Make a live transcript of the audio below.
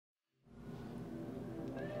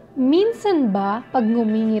Minsan ba, pag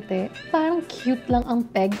ngumingiti, parang cute lang ang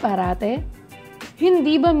peg parate?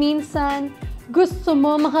 Hindi ba minsan gusto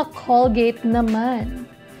mo maka-Colgate naman?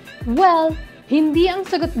 Well, hindi ang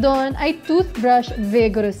sagot doon ay toothbrush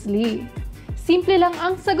vigorously. Simple lang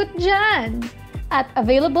ang sagot dyan. At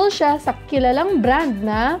available siya sa kilalang brand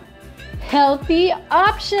na Healthy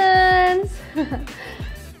Options!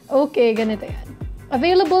 Okay, ganito yan.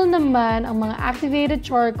 Available naman ang mga activated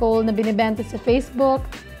charcoal na binibenta sa Facebook.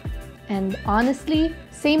 And honestly,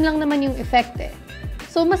 same lang naman yung effect eh.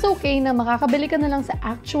 So mas okay na makakabili ka na lang sa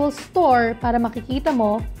actual store para makikita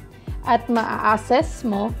mo at ma-assess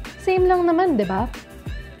mo. Same lang naman, di ba?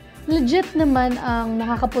 Legit naman ang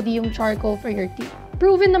nakakaputi yung charcoal for your teeth.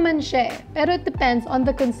 Proven naman siya eh, pero it depends on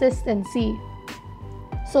the consistency.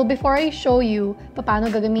 So before I show you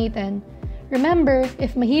paano gagamitin, remember,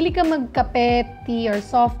 if mahilig ka magkape, tea, or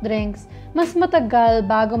soft drinks, mas matagal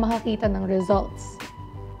bago makakita ng results.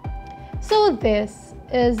 So this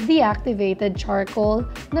is the activated charcoal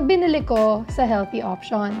na binili ko sa Healthy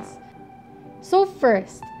Options. So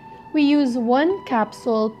first, we use 1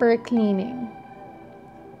 capsule per cleaning.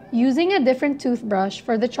 Using a different toothbrush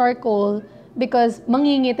for the charcoal because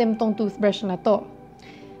mangingitim tong toothbrush na to.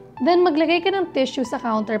 Then maglagay ka ng tissue sa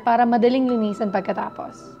counter para madaling linisan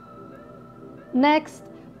pagkatapos. Next,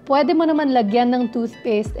 pwede mo naman lagyan ng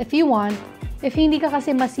toothpaste if you want. If hindi ka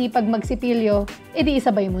kasi masipag magsipilyo, edi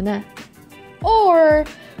isabay mo na. Or,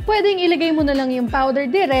 pwedeng ilagay mo na lang yung powder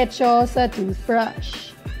diretso sa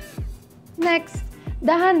toothbrush. Next,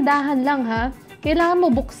 dahan-dahan lang ha. Kailangan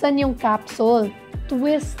mo buksan yung capsule.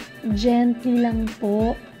 Twist gently lang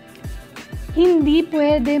po. Hindi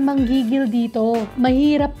pwede manggigil dito.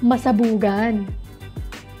 Mahirap masabugan.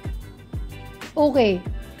 Okay,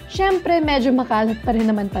 syempre medyo makalat pa rin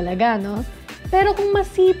naman talaga, no? Pero kung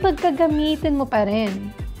masipag ka, gamitin mo pa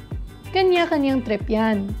rin. Kanya-kanyang trip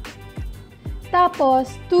yan.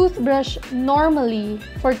 Tapos, toothbrush normally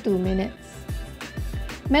for 2 minutes.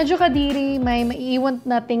 Medyo kadiri, may maiiwan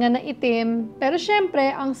na tinga na itim, pero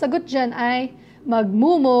syempre, ang sagot dyan ay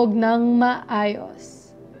magmumog ng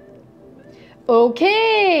maayos.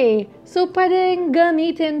 Okay! So, pwedeng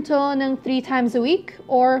gamitin to ng 3 times a week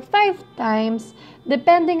or 5 times,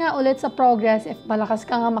 depende nga ulit sa progress if malakas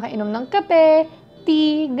ka nga makainom ng kape,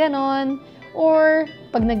 tea, ganon, or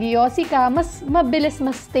pag nag-yossi ka, mas mabilis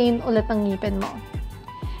ma-stain ulit ang ngipin mo.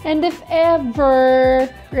 And if ever,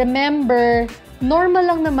 remember,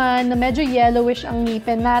 normal lang naman na medyo yellowish ang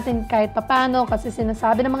ngipin natin kahit papano kasi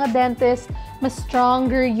sinasabi ng mga dentist, mas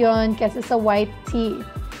stronger yon kaysa sa white teeth.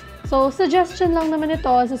 So, suggestion lang naman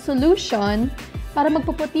ito as a solution para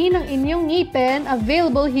magpuputi ng inyong ngipin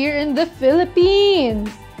available here in the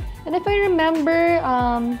Philippines. And if I remember,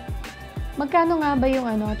 magkano nga ba yung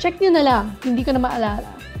ano? Check nyo na lang. Hindi ko na maalala.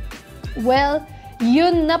 Well,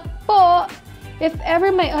 yun na po. If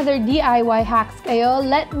ever may other DIY hacks kayo,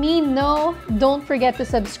 let me know. Don't forget to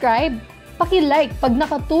subscribe. Paki-like pag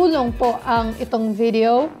nakatulong po ang itong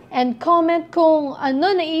video. And comment kung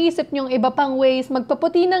ano naiisip nyong iba pang ways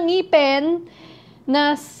magpaputi ng ngipin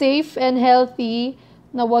na safe and healthy,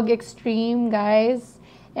 na wag extreme, guys.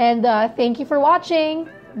 And thank you for watching.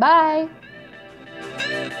 Bye!